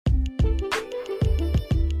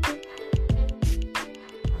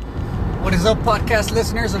What is up, podcast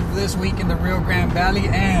listeners of This Week in the Rio Grande Valley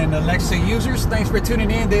and Alexa users? Thanks for tuning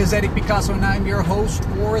in. This is Eddie Picasso and I'm your host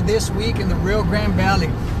for This Week in the Rio Grande Valley.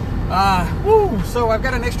 So I've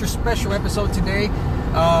got an extra special episode today.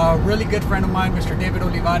 Really good friend of mine, Mr. David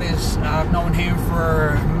Olivares. I've known him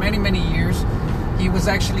for many years. He was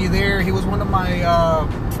actually there. He was one of my,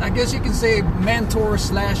 I guess you can say, mentors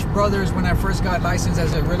slash brothers when I first got licensed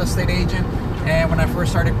as a real estate agent. And when I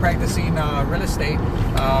first started practicing real estate,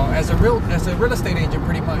 as a real estate agent,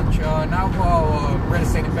 pretty much. Now real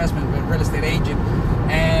estate investment, but real estate agent.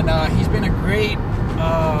 And he's been a great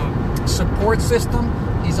support system.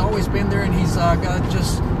 He's always been there, and he's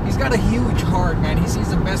got a huge heart, man. He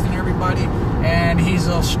sees the best in everybody, and he's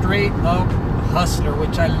a straight up hustler,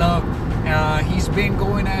 which I love. He's been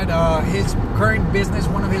going at his current business,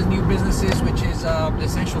 one of his new businesses, which is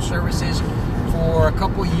Essential Services, for a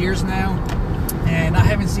couple years now. And I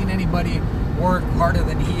haven't seen anybody work harder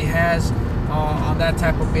than he has on that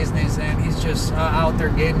type of business, and he's just out there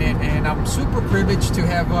getting it. And I'm super privileged to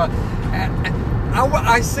have.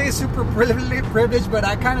 I say super privileged, but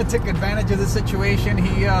I kind of took advantage of the situation.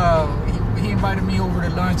 He invited me over to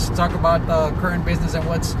lunch to talk about the current business and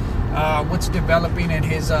what's developing in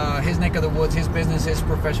his neck of the woods, his business, his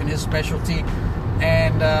profession, his specialty.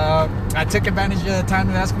 And I took advantage of the time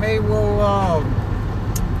to ask him, hey, well,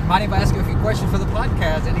 mind if I ask you a few questions for the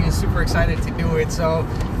podcast? And he was super excited to do it. So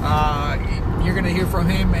you're going to hear from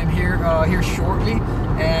him and here shortly.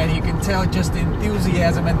 And you can tell just the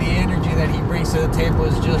enthusiasm and the energy that he brings to the table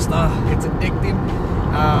is just, it's addictive.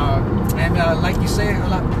 And like you say,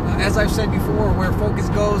 as I've said before, where focus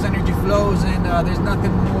goes, energy flows. And there's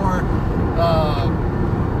nothing more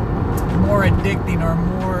addicting or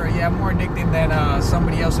more addicting than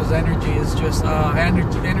somebody else's energy. Is just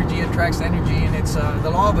energy attracts energy, and it's the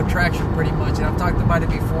law of attraction pretty much. And I've talked about it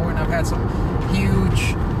before, and I've had some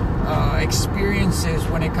huge experiences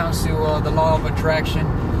when it comes to the law of attraction.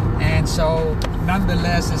 And so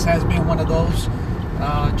nonetheless, this has been one of those,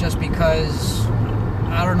 just because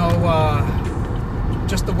I don't know,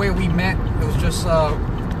 just the way we met, it was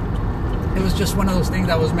just one of those things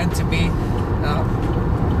that was meant to be.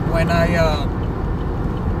 When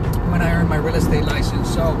I earned my real estate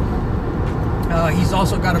license. So he's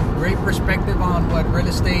also got a great perspective on what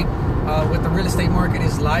the real estate market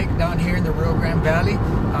is like down here in the Rio Grande Valley,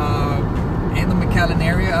 in the McAllen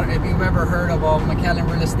area. If you've ever heard of McAllen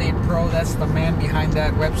Real Estate Pro, that's the man behind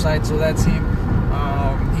that website. So that's him.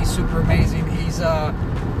 He's super amazing. He's a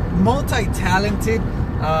multi-talented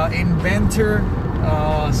inventor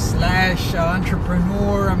slash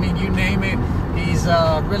entrepreneur. I mean, you name it. He's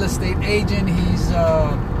a real estate agent. He's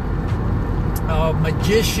a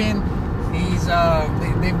magician. He's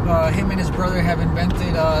him and his brother have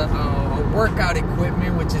invented a workout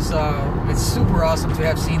equipment, which is it's super awesome to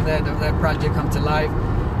have seen that project come to life.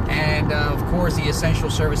 And of course, the Essential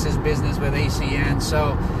Services business with ACN.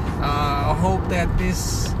 So I hope that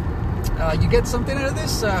this you get something out of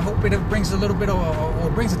this. I hope it brings a little bit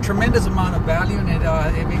or brings a tremendous amount of value, and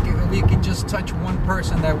if we can just touch one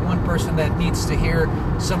person that needs to hear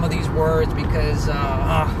some of these words, because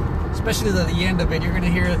especially at the end of it, you're going to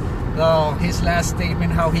hear his last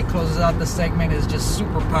statement, how he closes out the segment is just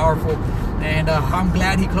super powerful. And I'm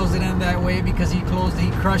glad he closed it in that way, because he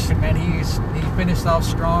crushed it, man. He finished off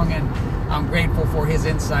strong, and I'm grateful for his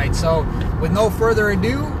insight. So with no further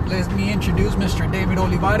ado, let me introduce Mr. David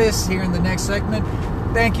Olivares here in the next segment.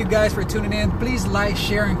 Thank you guys for tuning in. Please like,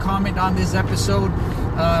 share, and comment on this episode.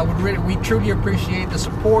 We truly appreciate the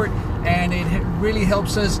support, and it really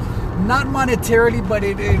helps us, not monetarily, but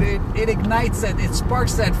it ignites that, it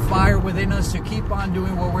sparks that fire within us to keep on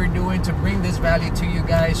doing what we're doing to bring this value to you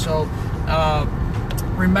guys. So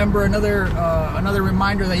remember, another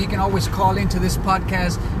reminder that you can always call into this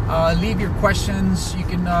podcast, leave your questions. You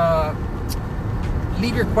can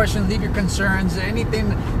leave your questions, leave your concerns, anything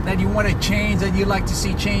that you want to change, that you'd like to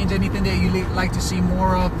see change, anything that you'd like to see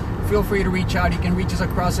more of. Feel free to reach out. You can reach us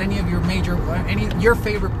across any of your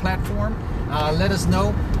favorite platform. Let us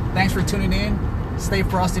know. Thanks for tuning in. Stay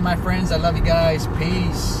frosty, my friends. I love you guys.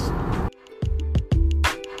 Peace.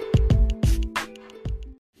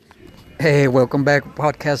 Hey, welcome back,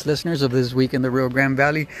 podcast listeners of This Week in the Rio Grande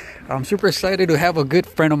Valley. I'm super excited to have a good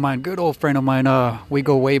old friend of mine. We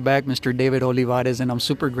go way back, Mr. David Olivares, and I'm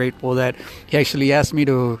super grateful that he actually asked me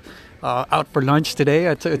to out for lunch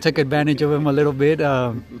today. I took advantage of him a little bit,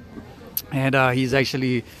 and he's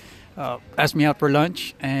actually asked me out for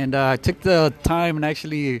lunch, and I took the time and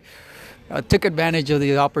actually took advantage of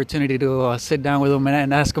the opportunity to sit down with him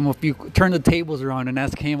and ask him turn the tables around and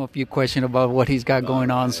ask him a few questions about what he's got going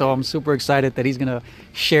on. So I'm super excited that he's going to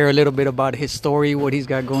share a little bit about his story, what he's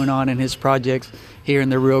got going on in his projects here in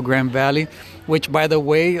the Rio Grande Valley, which, by the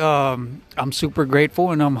way, I'm super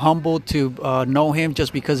grateful and I'm humbled to know him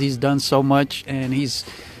just because he's done so much, and he's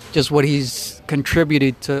just what he's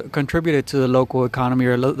contributed to the local economy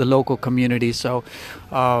or the local community. So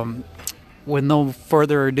with no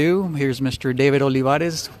further ado, here's Mr. David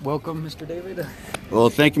Olivares. Welcome, Mr. David. Well,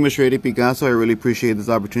 thank you, Mr. Eddie Picasso. I really appreciate this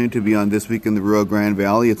opportunity to be on This Week in the Rio Grande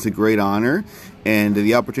Valley. It's a great honor, and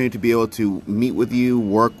the opportunity to be able to meet with you,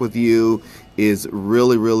 work with you, is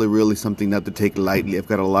really, really, really something not to take lightly. I've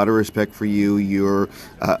got a lot of respect for you. You're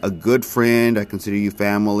a good friend. I consider you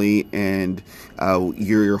family, and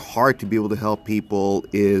your heart to be able to help people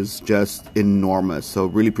is just enormous. So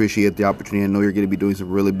really appreciate the opportunity. I know you're going to be doing some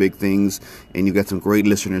really big things, and you've got some great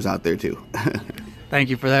listeners out there too. Thank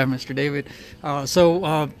you for that, Mr. David.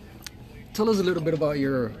 So tell us a little bit about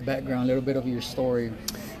your background, a little bit of your story.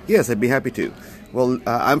 Yes, I'd be happy to. Well,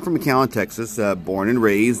 I'm from McAllen, Texas, born and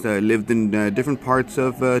raised. I lived in different parts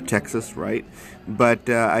of Texas, right? But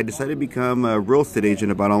I decided to become a real estate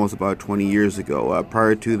agent almost 20 years ago.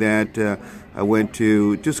 Prior to that, I went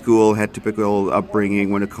to school, had typical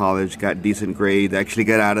upbringing, went to college, got decent grades, actually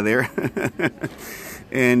got out of there.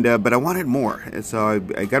 But I wanted more, and so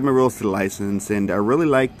I got my real estate license, and I really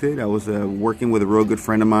liked it. I was working with a real good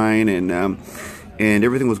friend of mine, and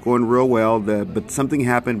everything was going real well. But something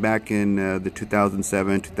happened back in the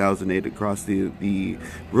 2007, 2008 across the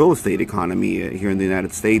real estate economy here in the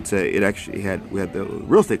United States. We had the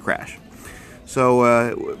real estate crash.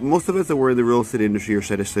 So most of us that were in the real estate industry, or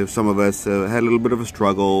some of us had a little bit of a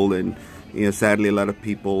struggle, and sadly, a lot of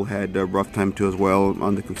people had a rough time too as well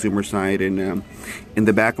on the consumer side. And in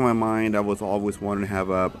the back of my mind, I was always wanting to have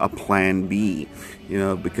a plan B,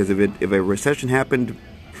 because if a recession happened,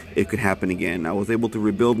 it could happen again. I was able to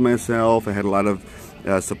rebuild myself. I had a lot of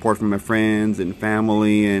support from my friends and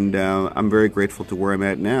family, and I'm very grateful to where I'm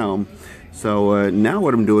at now. So now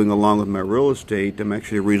what I'm doing along with my real estate, I'm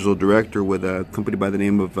actually a regional director with a company by the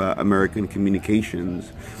name of American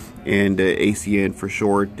Communications, and ACN for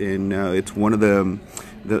short, and it's one of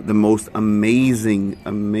the most amazing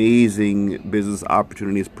business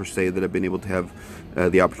opportunities per se that I've been able to have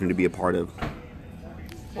the opportunity to be a part of.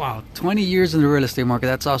 Wow, 20 years in the real estate market.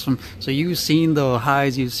 That's awesome. So you've seen the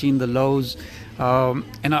highs, you've seen the lows.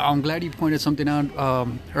 And I'm glad you pointed something out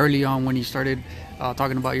early on when you started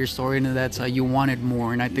talking about your story, and that's you wanted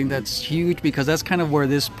more. And I think that's huge, because that's kind of where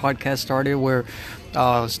this podcast started, where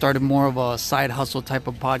started more of a side hustle type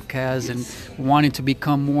of podcast, and wanting to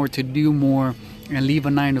become more, to do more, and leave a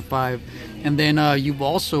 9-to-5. And then you've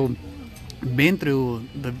also been through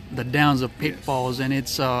the downs of pitfalls, and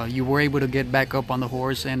it's you were able to get back up on the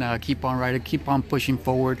horse and keep on riding, keep on pushing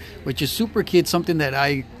forward, which is super key. It's something that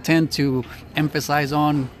I tend to emphasize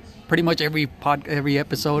on pretty much every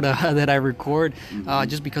episode that I record,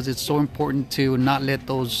 just because it's so important to not let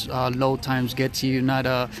those low times get to you,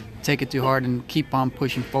 not take it too hard, and keep on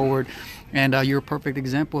pushing forward. And you're a perfect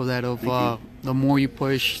example of that, of the more you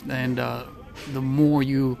push and the more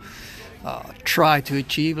you try to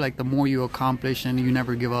achieve, like the more you accomplish, and you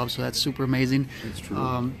never give up. So that's super amazing. That's true.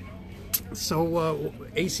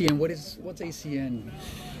 ACN, what's ACN?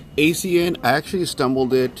 ACN, I actually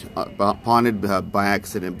stumbled upon it by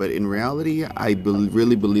accident, but in reality, I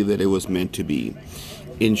really believe that it was meant to be.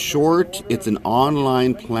 In short, it's an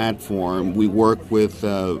online platform. We work with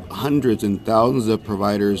hundreds and thousands of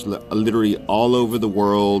providers literally all over the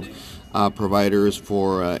world. Providers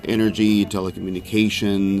for energy,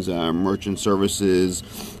 telecommunications, merchant services,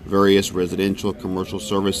 various residential, commercial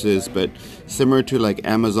services. But similar to like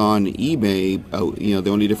Amazon, eBay,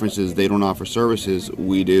 the only difference is they don't offer services,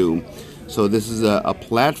 we do. So this is a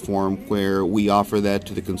platform where we offer that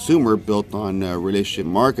to the consumer, built on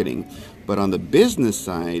relationship marketing. But on the business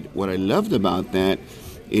side, what I loved about that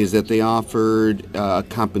is that they offered a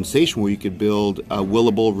compensation where you could build a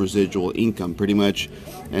willable residual income. Pretty much,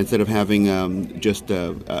 instead of having just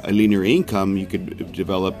a linear income, you could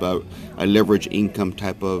develop a leverage income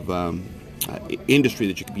type of industry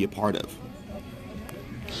that you could be a part of.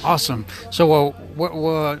 Awesome. So,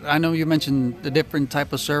 I know you mentioned the different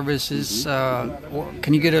type of services.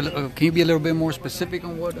 Can you be a little bit more specific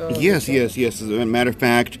on what? Yes. As a matter of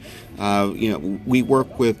fact, we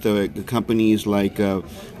work with companies like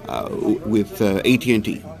with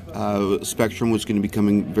AT&T. Spectrum, which is going to be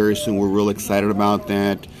coming very soon. We're real excited about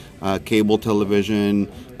that. Cable television,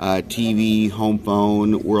 TV, home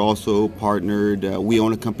phone. We're also partnered. We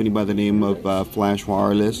own a company by the name of Flash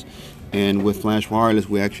Wireless. And with Flash Wireless,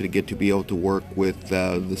 we actually get to be able to work with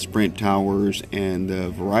the Sprint towers and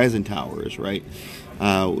the Verizon towers, right?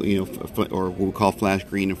 Or what we call Flash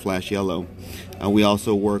Green and Flash Yellow. We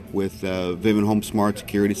also work with Vivint Home Smart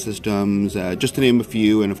Security Systems, just to name a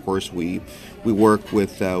few. And of course, we work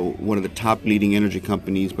with one of the top leading energy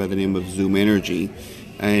companies by the name of Zoom Energy.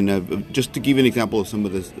 And just to give you an example of some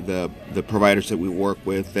of the providers that we work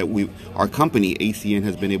with, our company ACN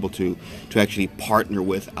has been able to actually partner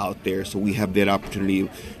with out there. So we have that opportunity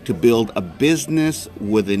to build a business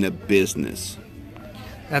within a business.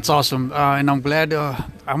 That's awesome, and I'm glad.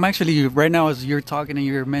 I'm actually right now, as you're talking and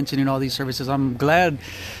you're mentioning all these services, I'm glad,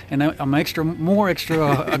 and I'm extra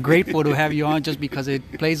grateful to have you on, just because it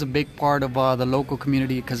plays a big part of the local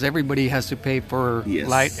community. Because everybody has to pay for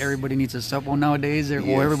light. Everybody needs a cell phone nowadays,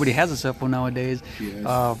 or everybody has a cell phone nowadays. Yes.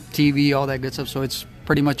 TV, all that good stuff. So it's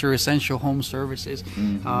pretty much your essential home services.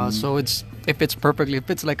 Mm-hmm. So it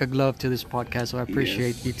fits like a glove to this podcast. So I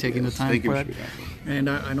appreciate you taking the time for that. And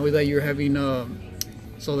I know that you're having.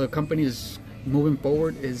 So the company is moving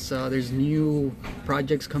forward. There's new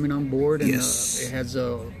projects coming on board, and it has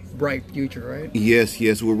a bright future, right? Yes.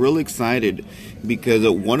 We're really excited because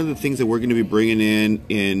one of the things that we're going to be bringing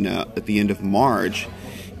in at the end of March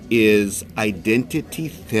is identity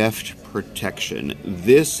theft protection.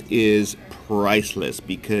 This is priceless,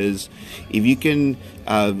 because if you can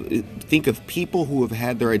think of people who have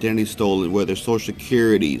had their identity stolen, whether Social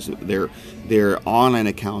Securities, their online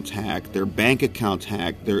accounts hacked, their bank accounts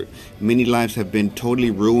hacked, many lives have been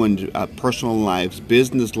totally ruined, personal lives,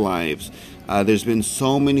 business lives. There's been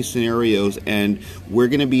so many scenarios, and we're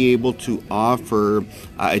going to be able to offer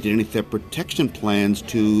identity theft protection plans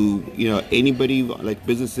to anybody, like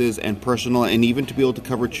businesses and personal, and even to be able to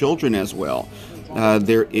cover children as well.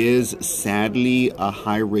 There is sadly a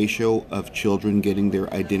high ratio of children getting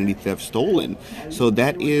their identity theft stolen. So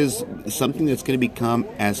that is something that's going to become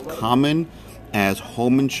as common as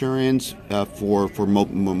home insurance for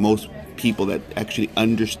most people that actually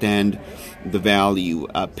understand the value.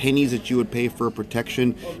 Pennies that you would pay for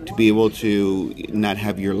protection to be able to not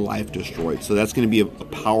have your life destroyed. So that's going to be a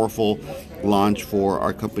powerful launch for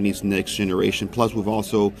our company's next generation. Plus, we've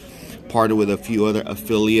also partnered with a few other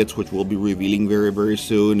affiliates, which we'll be revealing very, very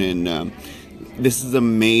soon. And this is a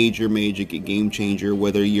major game changer.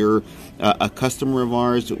 Whether you're a customer of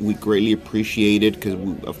ours, we greatly appreciate it, because,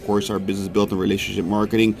 of course, our business is built on relationship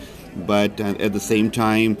marketing. But at the same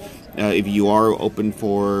time, if you are open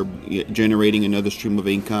for generating another stream of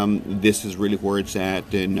income, this is really where it's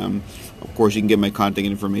at. And of course, you can get my contact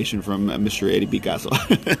information from Mr. Eddie Picasso.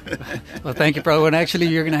 Well, thank you, brother. And actually,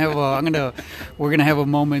 we're gonna have a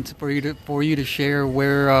moment for you to share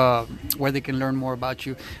where they can learn more about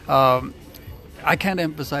you. I can't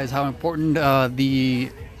emphasize how important the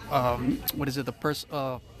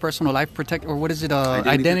personal life protect, or what is it?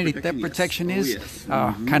 Identity theft protection is.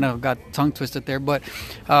 Kind of got tongue twisted there, but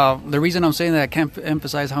the reason I'm saying that I can't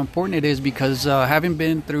emphasize how important it is, because having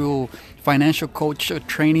been through financial coach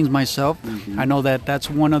trainings myself, I know that that's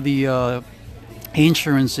one of the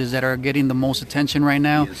insurances that are getting the most attention right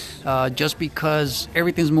now, just because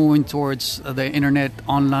everything's moving towards the internet,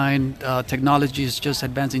 online. Technology is just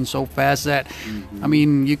advancing so fast that, I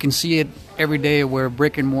mean, you can see it every day where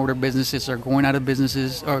brick and mortar businesses are going out of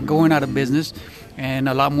business, and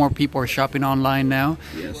a lot more people are shopping online now.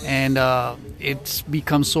 And it's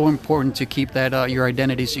become so important to keep that your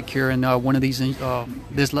identity secure. And one of these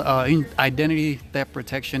identity theft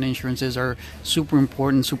protection insurances are super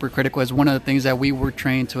important, super critical. It's one of the things that we were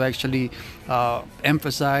trained to actually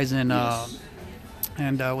emphasize and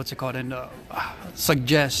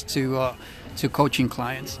suggest to coaching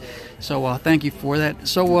clients. So thank you for that.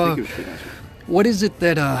 So what is it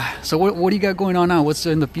that what do you got going on now? What's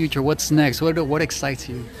in the future? What's next? What excites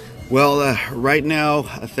you? Well, right now,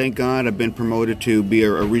 thank God, I've been promoted to be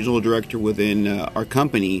a regional director within our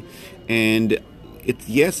company, and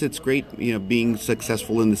it's great, being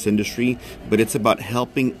successful in this industry, but it's about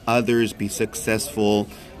helping others be successful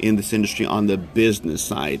in this industry on the business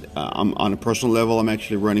side. On a personal level, I'm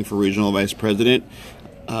actually running for regional vice president.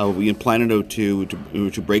 We planning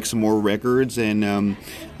to break some more records, and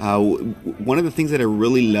one of the things that I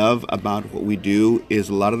really love about what we do is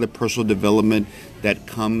a lot of the personal development that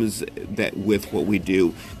comes with what we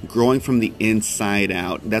do, growing from the inside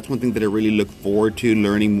out. That's one thing that I really look forward to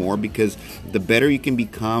learning more, because the better you can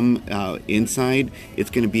become inside,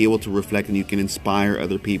 it's going to be able to reflect, and you can inspire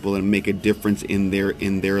other people and make a difference in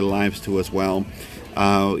their lives too as well.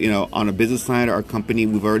 On a business side, our company,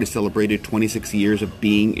 we've already celebrated 26 years of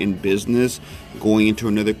being in business, going into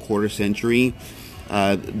another quarter century.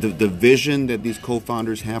 The vision that these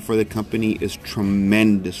co-founders have for the company is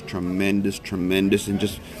tremendous, and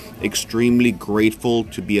just extremely grateful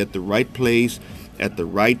to be at the right place at the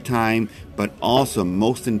right time, but also,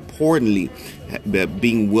 most importantly,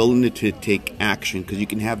 being willing to take action, because you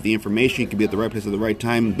can have the information, you can be at the right place at the right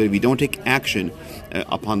time, but if you don't take action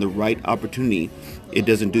upon the right opportunity, it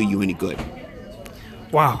doesn't do you any good.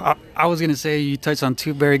 Wow. I was going to say you touched on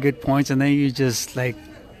two very good points, and then you just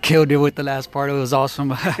killed it with the last part. It was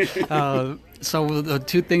awesome. So the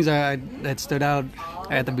two things that stood out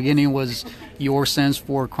at the beginning was your sense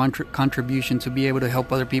for contribution, to be able to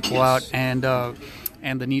help other people out, and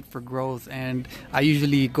the need for growth. And I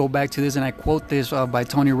usually go back to this, and I quote this by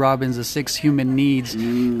Tony Robbins, the 6 human needs,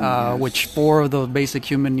 which 4 of the basic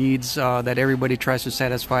human needs that everybody tries to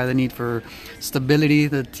satisfy: the need for stability,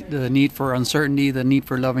 the need for uncertainty, the need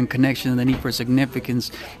for love and connection, and the need for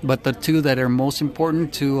significance. But the 2 that are most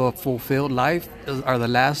important to a fulfilled life are the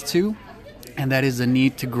last 2. And that is the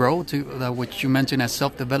need to grow, which you mentioned as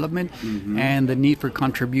self-development, and the need for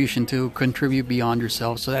contribution, to contribute beyond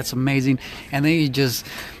yourself. So that's amazing. And then you just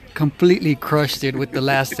completely crushed it with the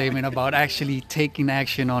last statement about actually taking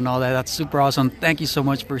action on all that. That's super awesome. Thank you so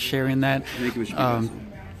much for sharing that. Thank you, Mr.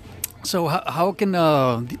 So how can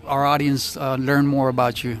our audience learn more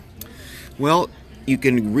about you? Well, you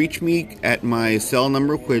can reach me at my cell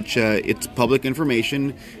number, which it's public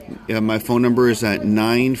information. My phone number is at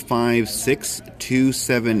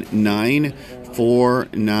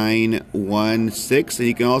 956-279-4916. And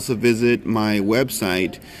you can also visit my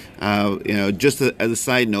website. Just as a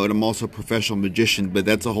side note, I'm also a professional magician, but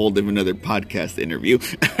that's a whole different other podcast interview.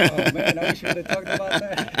 Oh, man, I wish we would have talked about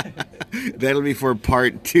that. That'll be for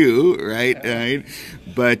part 2, right? Right.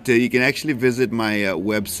 But you can actually visit my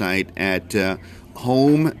website at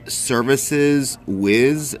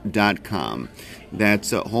homeserviceswiz.com.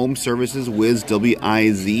 That's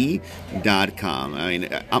homeserviceswiz.com. I mean,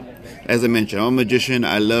 as I mentioned, I'm a magician.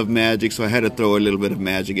 I love magic, so I had to throw a little bit of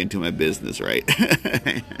magic into my business, right?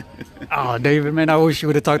 Oh, David, man, I wish you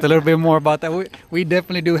would have talked a little bit more about that. We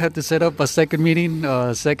definitely do have to set up a second meeting,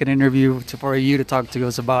 second interview for you to talk to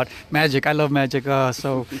us about magic. I love magic,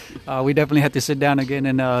 so we definitely have to sit down again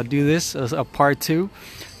and do this as a part 2.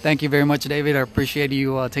 Thank you very much, David. I appreciate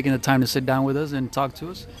you taking the time to sit down with us and talk to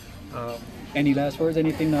us. Any last words?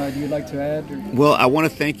 Anything you'd like to add? Well, I want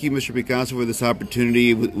to thank you, Mr. Picasso, for this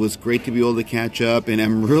opportunity. It was great to be able to catch up, and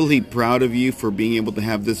I'm really proud of you for being able to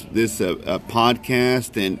have this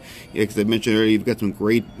podcast. And as I mentioned earlier, you've got some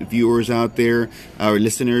great viewers out there, our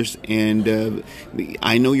listeners, and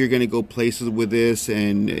I know you're going to go places with this.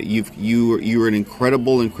 And you're an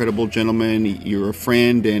incredible gentleman. You're a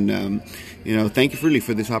friend, and thank you really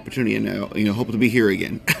for this opportunity, and hope to be here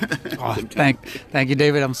again. Thank you,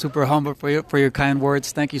 David. I'm super humbled for your kind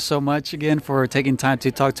words. Thank you so much again for taking time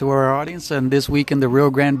to talk to our audience and this week in the Rio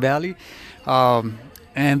Grande Valley.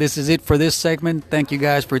 And this is it for this segment. Thank you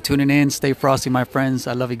guys for tuning in. Stay frosty, my friends.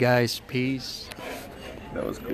 I love you guys. Peace. That was cool.